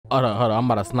Hold on. I'm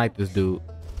about to snipe this dude.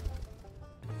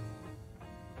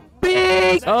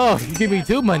 Big! Oh, you give me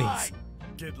 2 monies.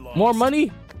 More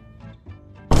money?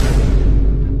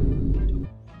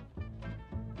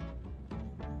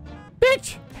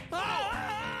 Bitch!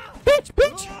 Bitch!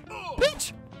 Bitch!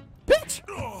 Bitch! Bitch!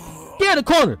 Get in the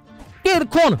corner! Get in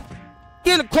the corner!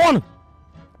 Get in the corner!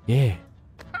 Yeah.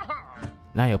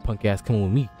 Now your punk ass coming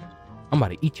with me. I'm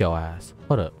about to eat your ass.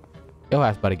 Hold up. Your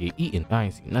ass about to get eaten. I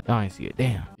ain't see nothing. I ain't see it.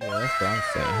 Damn. Yeah, that's what I'm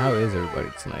saying. How is everybody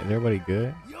tonight? Is everybody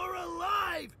good? You're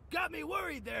alive! Got me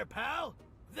worried there, pal.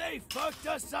 They fucked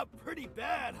us up pretty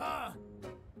bad, huh?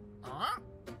 Huh?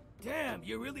 Damn,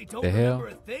 you really don't remember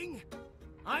a thing?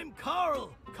 I'm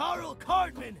Carl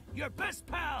Cardman, your best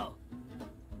pal.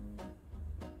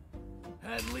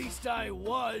 At least I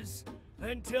was,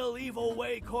 until Evil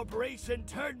Way Corporation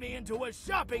turned me into a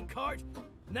shopping cart.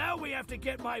 Now we have to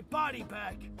get my body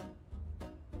back.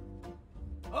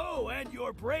 Oh, and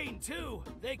your brain too.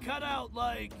 They cut out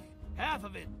like half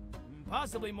of it,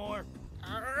 possibly more.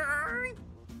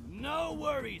 No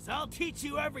worries, I'll teach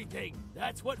you everything.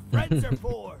 That's what friends are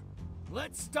for.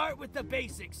 Let's start with the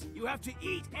basics. You have to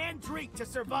eat and drink to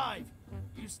survive.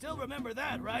 You still remember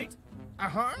that, right?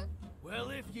 Uh-huh. Well,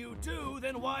 if you do,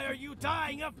 then why are you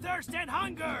dying of thirst and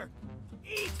hunger?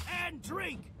 Eat and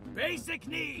drink. Basic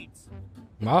needs.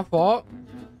 My fault.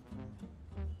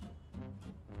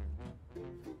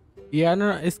 Yeah, I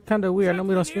know. It's kind of weird. I know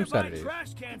we don't stream Saturdays.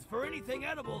 Trash cans for anything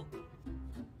edible.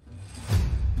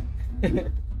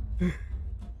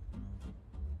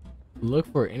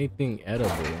 Look for anything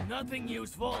edible. Nothing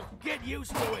useful. Get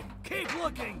used to it. Keep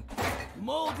looking.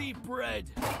 Moldy bread.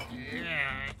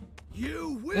 Yeah.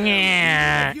 You will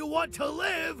if you want to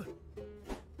live.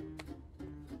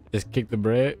 Just kick the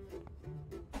bread.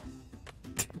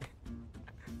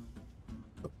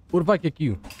 What if I kick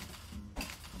you?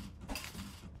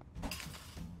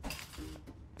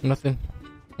 Nothing.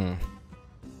 It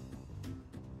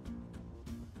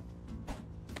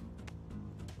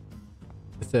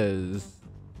says,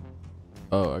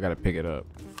 oh, I gotta pick it up.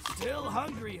 Still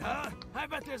hungry, huh? I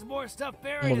bet there's more stuff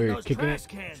buried in those trash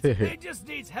cans. It just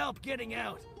needs help getting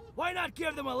out. Why not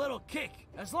give them a little kick?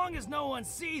 As long as no one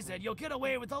sees it, you'll get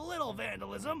away with a little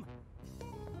vandalism.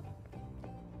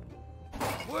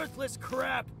 Worthless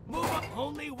crap. Move up.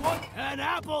 Only one. An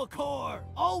apple core.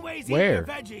 Always eat your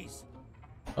veggies.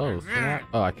 Oh, snap.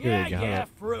 Oh, I killed it again. Yeah,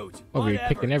 fruit. Oh, you're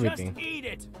picking everything. Just eat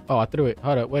it. Oh, I threw it.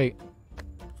 Hold up, wait.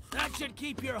 That should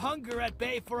keep your hunger at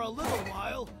bay for a little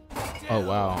while. Still, oh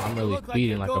wow, I'm really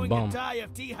feeding like a bum. Going to die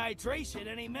of dehydration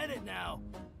any minute now.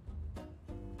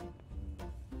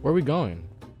 Where are we going?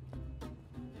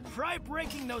 Try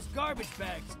breaking those garbage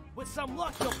bags. With some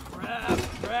luck, you'll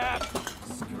scrap.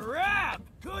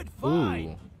 Good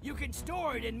find. Ooh. You can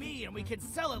store it in me, and we can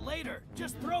sell it later.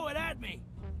 Just throw it at me.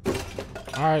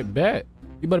 All right, bet.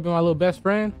 You better be my little best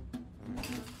friend.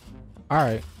 All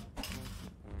right.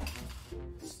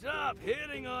 Stop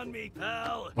hitting on me,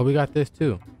 pal. Oh, we got this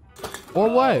too. Or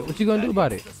what? What you gonna do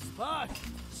about it?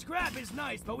 Scrap is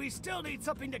nice, but we still need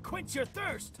something to quench your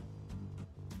thirst.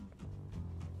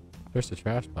 Where's the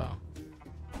trash pile?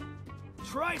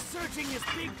 Try searching this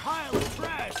big pile of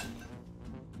trash.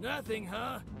 Nothing,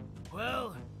 huh?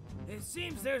 Well, it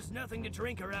seems there's nothing to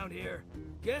drink around here.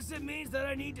 Guess it means that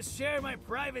I need to share my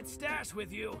private stash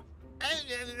with you.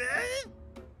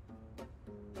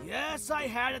 Yes, I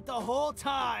had it the whole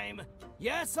time.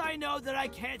 Yes, I know that I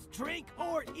can't drink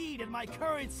or eat in my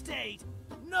current state.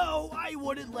 No, I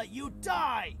wouldn't let you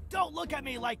die. Don't look at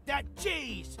me like that.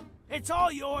 Jeez. It's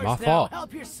all yours now. Fault.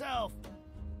 Help yourself.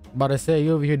 About to say,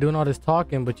 you over here doing all this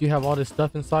talking, but you have all this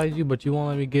stuff inside you, but you won't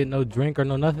let me get no drink or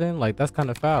no nothing? Like, that's kind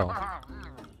of foul.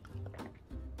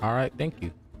 All right, thank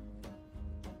you.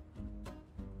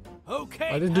 Okay,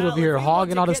 oh, this dude over here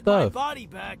hogging all the stuff. Body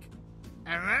back.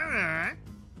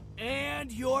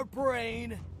 And your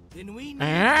brain. Then we need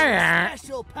your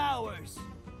special powers.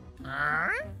 You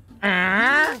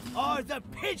are the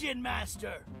Pigeon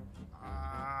Master.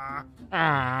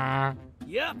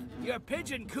 Yep, your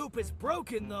pigeon coop is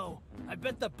broken though. I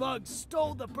bet the bugs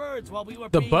stole the birds while we were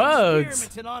being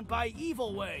experimented on by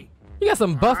Evil Way. You got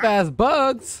some buff ass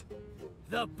bugs.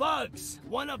 The Bugs,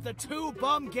 one of the 2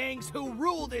 bum gangs who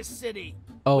rule this city.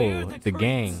 Oh, We're the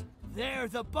gang. They're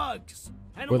the Bugs.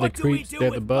 And we're what the do we creeps, do they're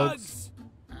with the bugs?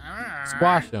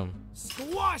 Squash them.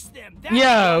 Squash them.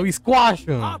 Yeah, we squash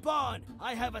them. Hop on.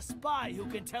 I have a spy who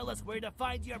can tell us where to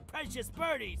find your precious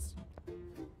birdies.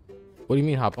 What do you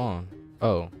mean hop on?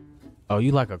 Oh,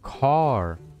 you like a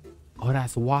car. Oh,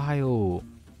 that's wild.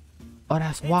 Oh,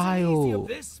 that's It's wild.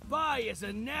 easy. This spy is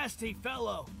a nasty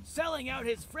fellow, selling out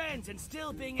his friends and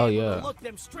still being Oh, able yeah. to look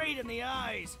them straight in the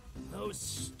eyes. Those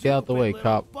stupid Get out the way, little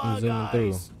cop. I'm bug zooming through.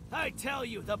 eyes. I tell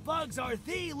you, the bugs are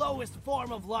the lowest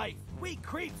form of life. We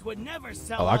creeps would never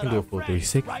sell Oh, I out can do our a full friends,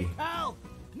 360. right, pal?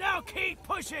 Now keep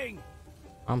pushing.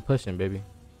 I'm pushing, baby.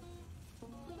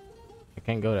 I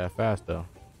can't go that fast though.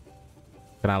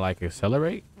 Can I like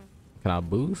accelerate? Can I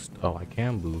boost? Oh, I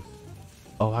can boost.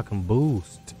 Oh, I can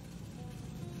boost.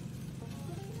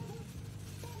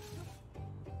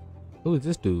 Who is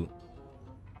this dude?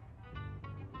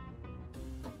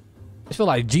 I feel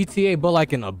like GTA, but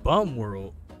like in a bum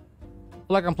world. I feel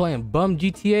like I'm playing bum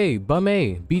GTA, bum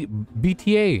A,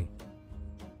 BTA.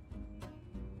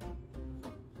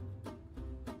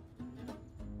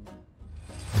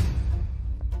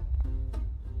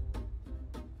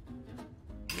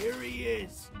 Here he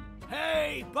is.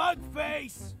 Hey,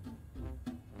 Bugface!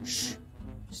 Shh.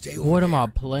 Stay over What am I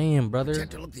there. playing, brother?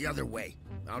 Pretend to look the other way.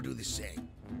 I'll do the same.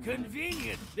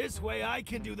 Convenient. This way I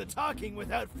can do the talking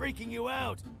without freaking you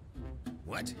out.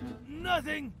 What?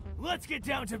 Nothing. Let's get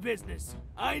down to business.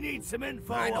 I need some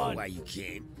info I know on... why you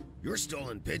came. Your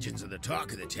stolen pigeons are the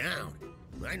talk of the town.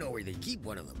 I know where they keep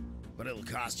one of them, but it'll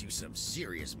cost you some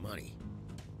serious money.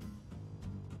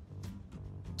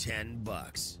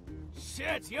 $10.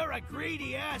 Shit, you're a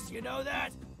greedy ass, you know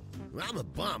that? Well, I'm a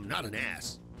bum, not an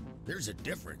ass. There's a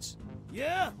difference.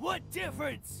 Yeah? What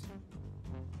difference?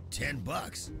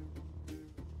 $10.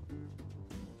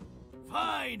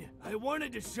 Fine. I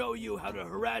wanted to show you how to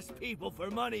harass people for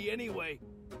money anyway.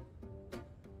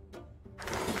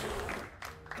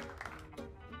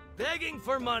 Begging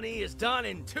for money is done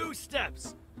in 2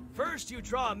 steps. First, you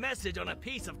draw a message on a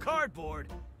piece of cardboard.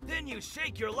 Then you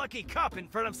shake your lucky cup in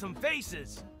front of some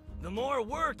faces. The more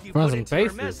work you put into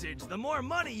your message, the more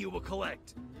money you will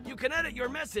collect. You can edit your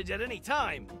message at any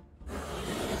time.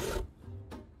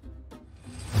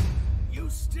 You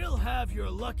still have your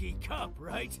lucky cup,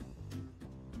 right?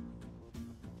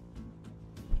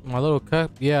 My little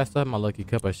cup? Yeah, I still have my lucky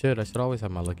cup. I should always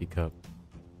have my lucky cup.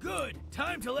 Good.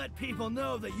 Time to let people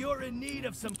know that you're in need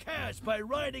of some cash by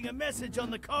writing a message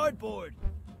on the cardboard.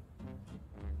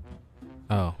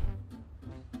 Oh.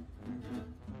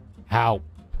 How?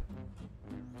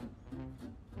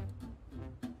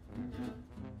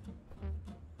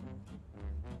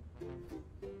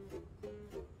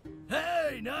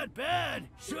 Hey, not bad.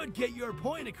 Should get your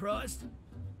point across.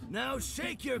 Now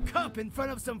shake your cup in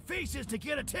front of some faces to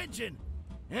get attention.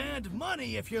 And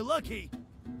money if you're lucky.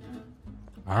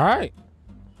 All right.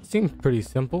 Seems pretty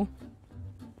simple.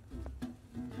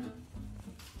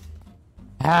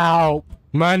 Help.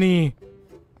 Money.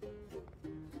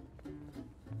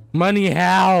 Money,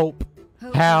 help.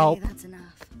 Okay, Help. that's enough.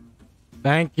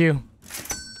 Thank you.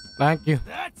 Thank you.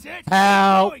 That's it.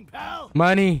 Help. Keep going, pal.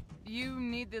 Money. You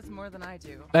need this more than I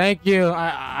do. Thank you.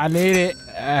 I need it.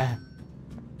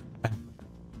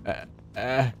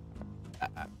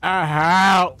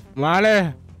 Help.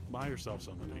 Money. Buy yourself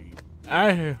something to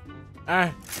eat.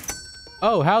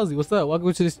 Oh, Howsy, what's up?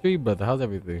 Welcome to the street, brother. How's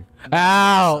everything?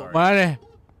 Ow, money.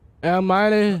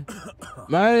 Money.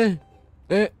 Money.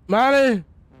 Money.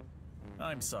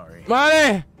 I'm sorry.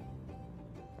 Money.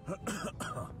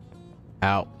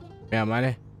 Ow. Yeah,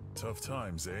 money. Tough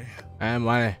times, eh? And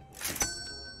money.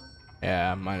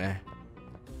 Yeah, money.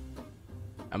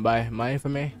 And buy money for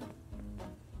me.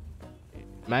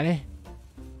 Money.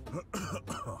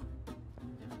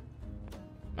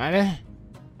 Money.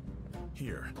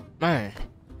 Here. Money.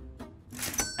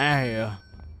 Hey,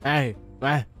 hey,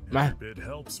 money, money, Every bit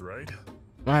helps, right?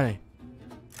 money.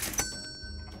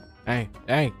 Hey,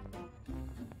 hey.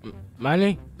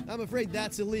 Money, I'm afraid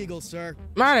that's illegal, sir.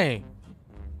 money,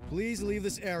 Please leave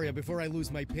this area before I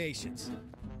lose my patience.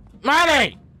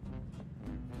 money.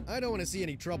 I don't want to see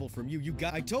any trouble from you.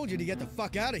 I told you to get the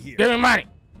fuck out of here. Give me money.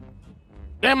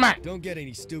 Give me money. Don't get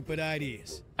any stupid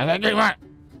ideas. I gotta give me money.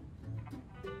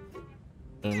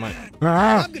 Give me money.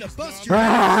 Ah, I'm gonna bust your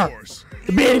ah,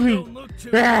 baby. Don't look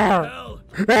too Ah,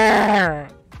 good, pal.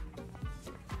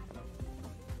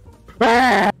 ah,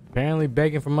 ah. Apparently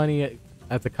begging for money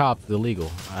at the cops is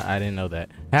illegal. I didn't know that.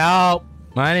 Help.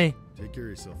 Money. Take care of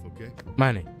yourself, okay?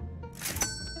 Money.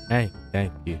 Hey,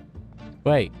 thank you.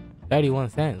 Wait, 31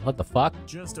 cents. What the fuck?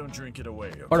 Just don't drink it away,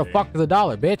 okay? Where the fuck is a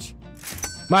dollar, bitch?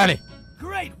 Money.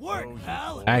 Great work, Oh, you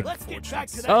pal. Thank- Let's get back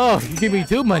to that. Oh, you give me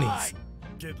 2 monies. Bye.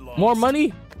 Get lost. More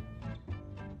money?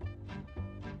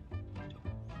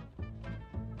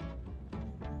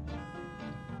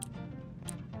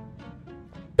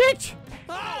 Bitch!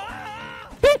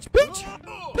 Bitch, bitch!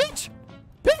 Bitch!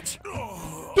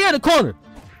 Bitch! Get in the corner!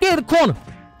 Get in the corner!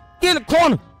 Get in the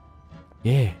corner!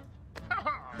 Yeah.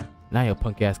 Now your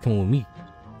punk ass coming with me.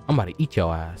 I'm about to eat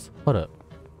your ass. Hold up.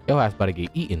 Your ass about to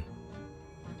get eaten.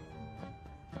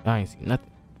 Y'all ain't see nothing.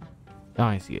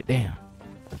 Y'all ain't see a damn.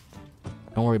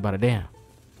 Don't worry about a damn.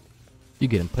 You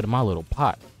getting put in my little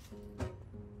pot.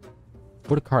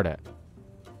 Where the cart at?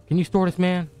 Can you store this,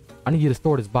 man? I need you to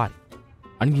store this body.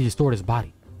 I need you to store this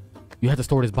body. You have to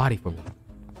store this body for me.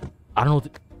 I don't know what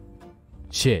to...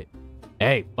 Shit.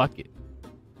 Hey, fuck it.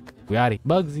 We out of here.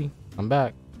 Bugsy, I'm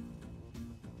back.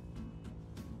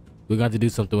 We're going to do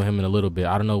something with him in a little bit.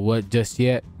 I don't know what just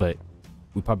yet, but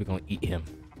we probably going to eat him.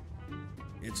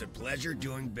 It's a pleasure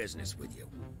doing business with you.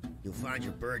 You'll find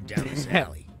your bird down this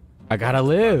alley. I gotta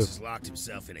live. He's locked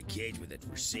himself in a cage with it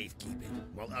for safekeeping,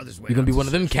 while others went. You're gonna be out one to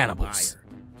of them search for a cannibals. buyer.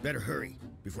 Better hurry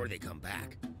before they come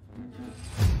back.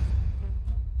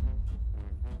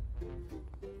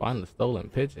 Find the stolen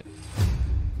pigeon.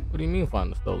 What do you mean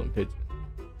find the stolen pigeon?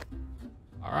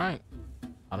 All right.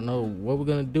 I don't know what we're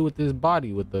gonna do with this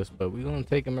body with us, but we're gonna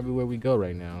take him everywhere we go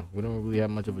right now. We don't really have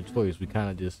much of a choice. We kind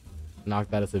of just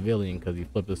knocked out a civilian because he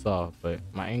flipped us off, but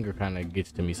my anger kind of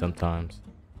gets to me sometimes.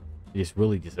 Just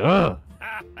really just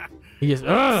he just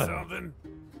Something?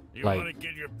 You like, want to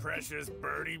get your precious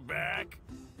birdie back?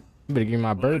 you better give me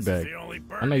my bird back.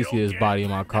 I know you see his body in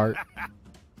my cart.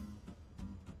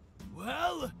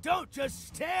 Well, don't just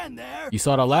stand there. You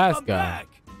saw the last Come guy.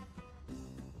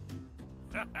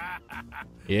 back.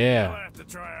 Yeah. You'll have to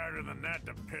try harder than that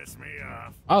to piss me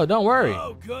off. Oh, don't worry.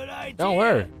 Oh, good idea. Don't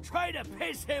worry. Try to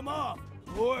piss him off.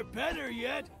 Or better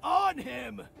yet, on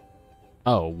him.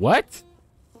 Oh, what?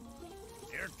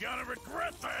 You're gonna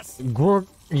regret this.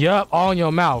 Yup, all in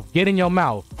your mouth. Get in your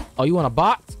mouth. Oh, you want a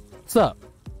box? What's up?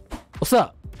 What's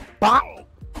up? Bop.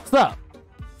 What's up?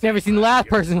 Never seen the last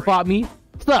person who fought me.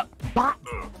 What's up? Bop.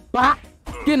 Bop.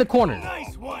 Get in the corner.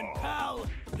 Nice one, pal.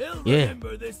 He'll Yeah.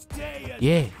 remember this day as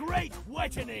Yeah. great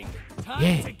wettening. Time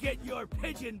Yeah. to get your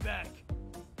pigeon back.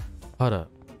 Hold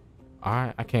up. All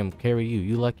right, I can't carry you.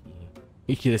 You lucky.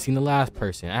 You should have seen the last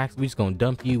person. Actually, we just gonna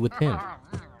dump you with him.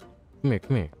 Come here,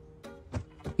 come here.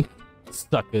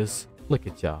 Suckers. Look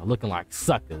at y'all, looking like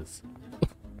suckers.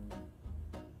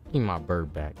 Give me my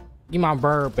bird back. Give me my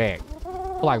bird back. I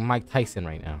feel like Mike Tyson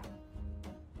right now.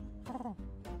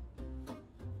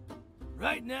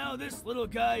 Right now, this little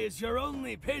guy is your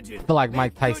only pigeon. I feel like Make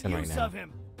Mike good Tyson right use now. of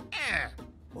him.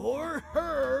 Or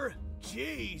her.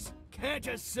 Jeez, can't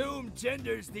assume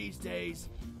genders these days.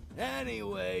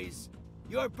 Anyways,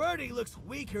 your birdie looks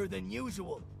weaker than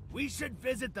usual. We should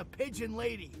visit the pigeon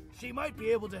lady. She might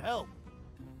be able to help.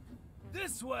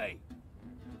 This way.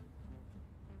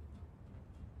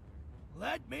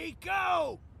 Let me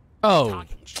go. Oh,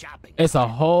 it's a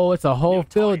whole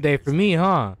field day for me,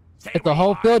 huh? It's a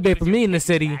whole field day for me in the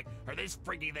city. Or this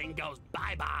freaky thing goes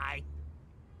bye-bye.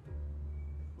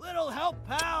 Little help,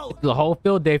 pal. It's a whole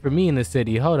field day for me in the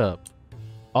city. Hold up.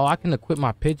 Oh, I can equip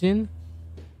my pigeon?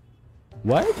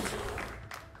 What?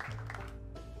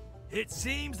 It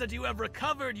seems that you have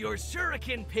recovered your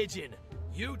shuriken pigeon.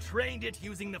 You trained it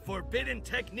using the forbidden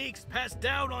techniques passed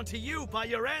down onto you by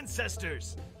your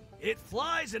ancestors. It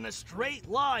flies in a straight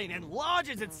line and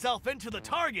lodges itself into the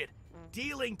target,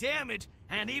 dealing damage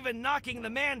and even knocking the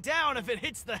man down if it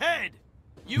hits the head.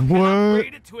 You can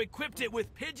upgrade it to equip it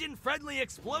with pigeon-friendly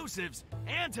explosives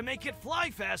and to make it fly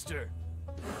faster.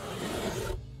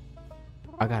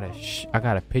 I got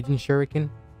a pigeon shuriken.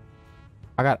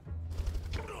 I got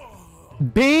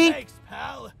Bink! Thanks,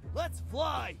 pal. Let's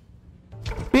fly.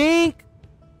 Bink!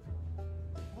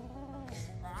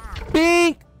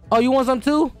 Bink! Oh, you want some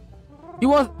too? You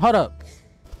want? Hold up.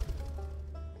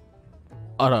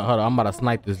 Hold up. I'm about to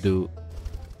snipe this dude.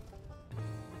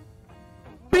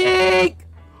 Bink!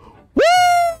 Woo!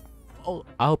 Oh,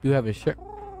 I hope you have a shirt.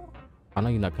 I know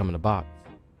you're not coming to box.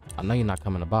 I know you're not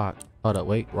coming to box. Hold up.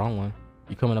 Wait, wrong one.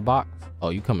 You coming to box? Oh,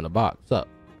 you coming to box. What's up?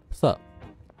 What's up?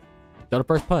 Throw the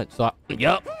first punch. So,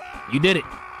 yup. You did it.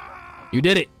 You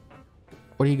did it.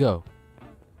 Where do you go?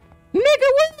 Nigga,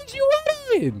 where did you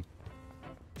run?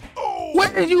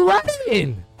 Where did you run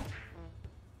in?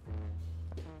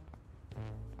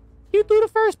 You threw the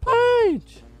first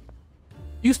punch.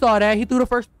 You saw that. He threw the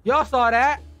first. Y'all saw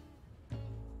that.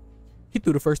 He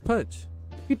threw the first punch.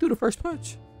 He threw the first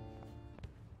punch.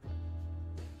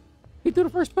 He threw the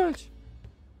first punch.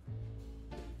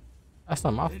 That's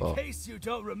not my fault. In case you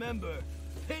don't remember,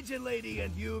 Pigeon Lady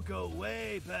and you go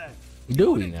way back. Do You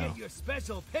we wouldn't now? get your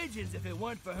special pigeons if it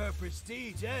weren't for her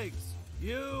prestige eggs.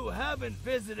 You haven't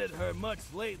visited her much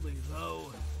lately,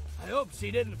 though. I hope she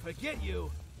didn't forget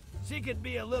you. She could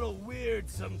be a little weird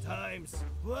sometimes.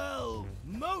 Well,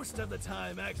 most of the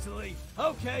time, actually.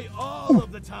 Okay, all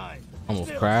of the time. Almost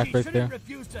Still, crashed she right shouldn't there.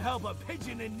 refuse to help a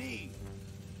pigeon in need.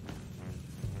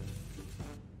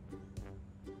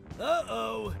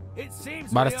 Uh-oh. It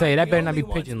seems About to we say, aren't that the better not be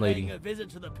only ones Pigeon Lady. paying a visit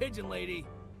to the Pigeon Lady.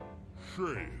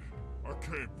 Shit, I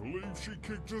can't believe she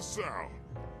kicked us out.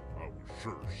 I was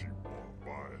sure she walked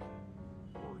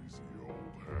by. Crazy old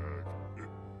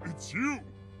hag. It's you!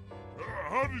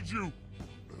 How did you...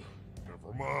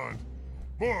 never mind.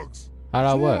 Bugs, How'd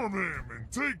I what? swarm him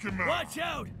and take him out. Watch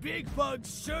out! Big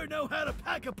bugs sure know how to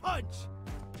pack a punch.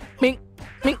 Mink,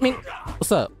 mink, mink.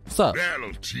 What's up? What's up?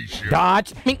 That'll teach you.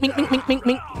 Dodge. Mink, mink, mink, mink, mink,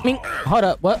 mink, mink. Hold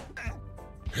up. What?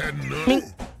 Head no. Mink.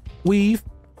 Weave.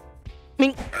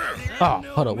 Mink. Oh,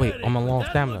 No hold up. Wait. medic, I'm on but low that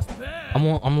stamina. looks bad.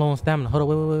 I'm low on stamina. Hold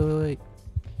up. Wait.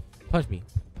 Punch me.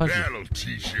 Punch me. That'll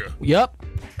teach you. Yup.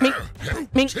 Mink.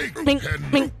 Mink. Take Mink.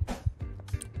 head Mink.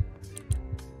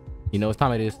 You know what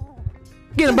time it is.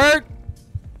 Get him, bird.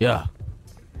 Yeah.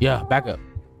 Yeah. Back up.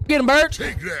 Get him, bird.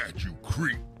 Take that, you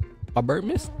creep. My bird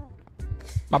missed.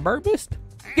 My bird missed.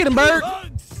 Get him, bird.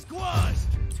 Bugs squashed.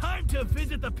 Time to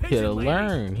visit the Should Pigeon have Lady.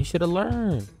 learned. He should have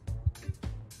learned.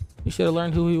 He should have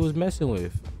learned who he was messing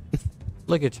with.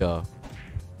 Look at y'all.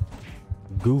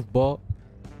 Goofball.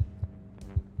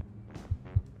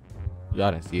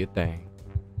 Y'all didn't see a thing.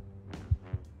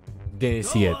 Didn't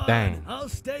see a Go on. thing. I'll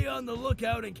stay on the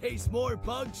lookout in case more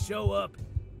bugs show up.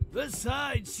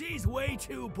 Besides, she's way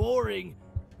too boring.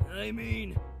 I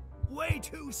mean, way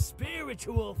too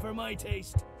spiritual for my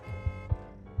taste.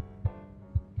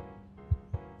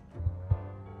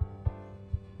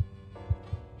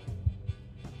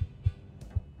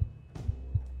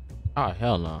 Oh,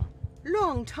 hell no.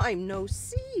 Long time no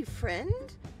see,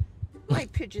 friend. My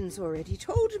pigeons already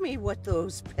told me what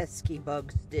those pesky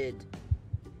bugs did.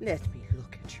 Let me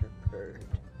look at your bird.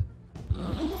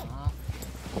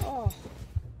 Oh,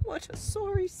 what a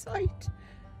sorry sight.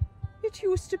 It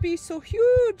used to be so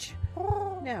huge.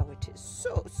 Now it is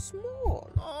so small.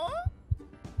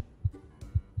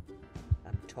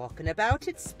 I'm talking about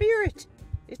its spirit.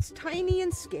 It's tiny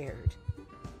and scared.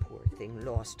 Poor thing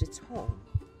lost its home.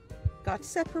 Got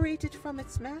separated from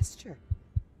its master.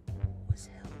 Was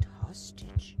held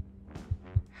hostage.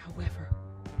 However,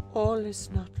 all is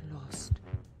not lost.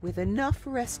 With enough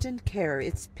rest and care,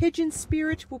 its pigeon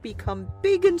spirit will become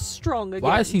big and strong again.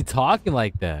 Why is he talking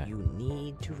like that? You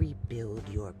need to rebuild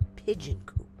your pigeon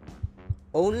coop.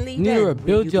 Only You need to then rebuild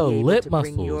will you your be able lip to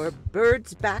bring muscles. your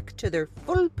birds back to their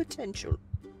full potential.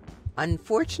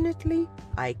 Unfortunately,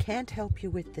 I can't help you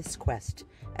with this quest,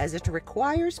 as it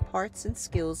requires parts and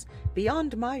skills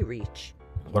beyond my reach.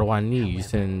 What do I need? You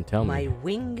However, didn't tell My me.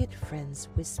 winged friends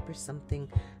whisper something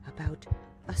about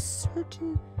a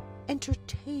certain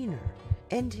entertainer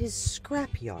and his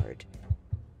scrapyard.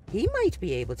 He might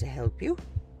be able to help you.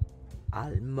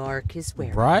 I'll mark his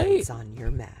whereabouts on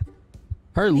your map.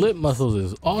 Her lip muscles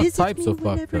is all Visit types me of fucked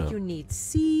whenever up. you need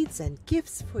seeds and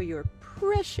gifts for your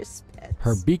precious pets.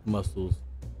 Her beak muscles.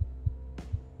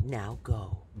 Now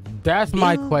go. That's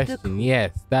my Build the question. coop.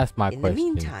 Yes, that's my In question. the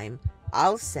meantime,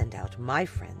 I'll send out my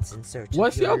friends in search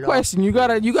What's of your your question? You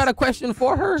got a question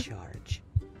for her? charge,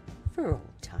 for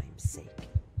old time's sake.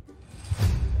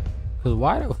 Cause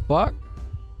why the fuck?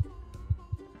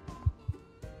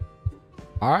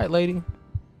 All right, lady.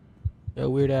 Your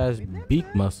weird ass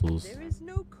beak muscles. There is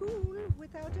no cool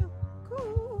without a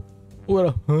cool. What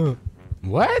a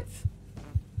what?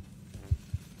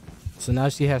 So now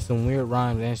she has some weird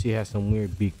rhymes and she has some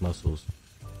weird beak muscles.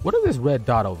 What is this red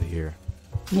dot over here?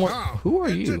 Who are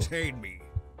you? Entertain me,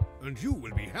 and you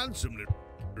will be handsomely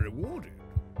rewarded.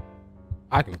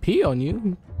 I can pee on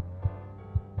you.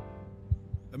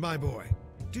 My boy,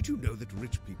 did you know that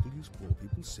rich people use poor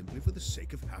people simply for the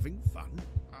sake of having fun?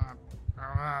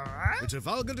 It's a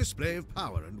vulgar display of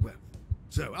power and wealth.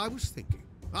 So I was thinking,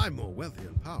 I'm more wealthy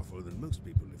and powerful than most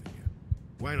people living here.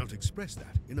 Why not express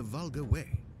that in a vulgar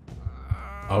way?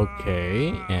 Okay,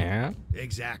 yeah.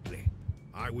 Exactly.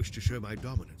 I wish to show my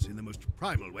dominance in the most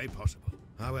primal way possible.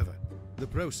 However, the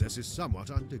process is somewhat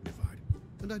undignified,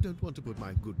 and I don't want to put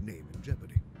my good name in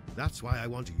jeopardy. That's why I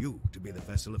want you to be the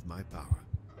vessel of my power.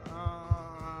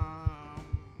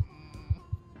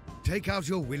 Take out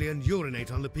your willy and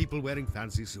urinate on the people wearing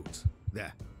fancy suits.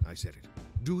 There, I said it.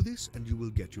 Do this and you will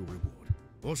get your reward.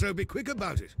 Also, be quick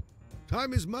about it.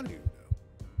 Time is money, you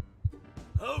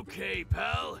know. Okay,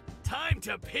 pal. Time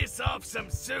to piss off some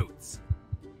suits.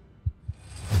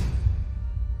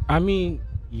 I mean,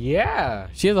 yeah.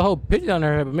 She has a whole pigeon on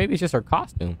her head, but maybe it's just her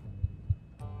costume.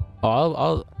 Oh,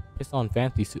 I'll piss on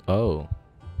fancy suit. Oh.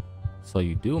 So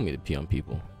you do want me to pee on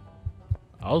people.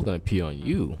 I was gonna pee on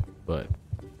you, but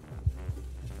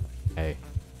hey.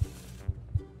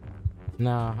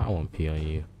 Nah, I won't pee on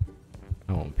you.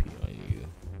 I won't pee on you.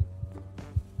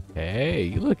 Hey,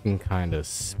 you looking kinda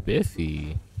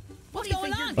spiffy. What do you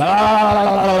think you're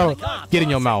Get in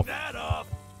your mouth. That off.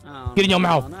 Oh, Get in your no,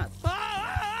 mouth. not-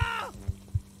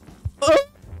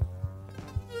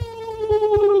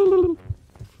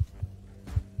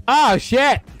 Oh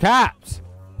shit! Cops!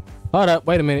 Hold up,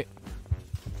 wait a minute.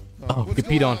 Oh, what's get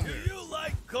peed on. going Do you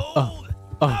like gold?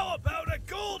 How about a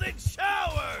golden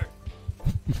shower?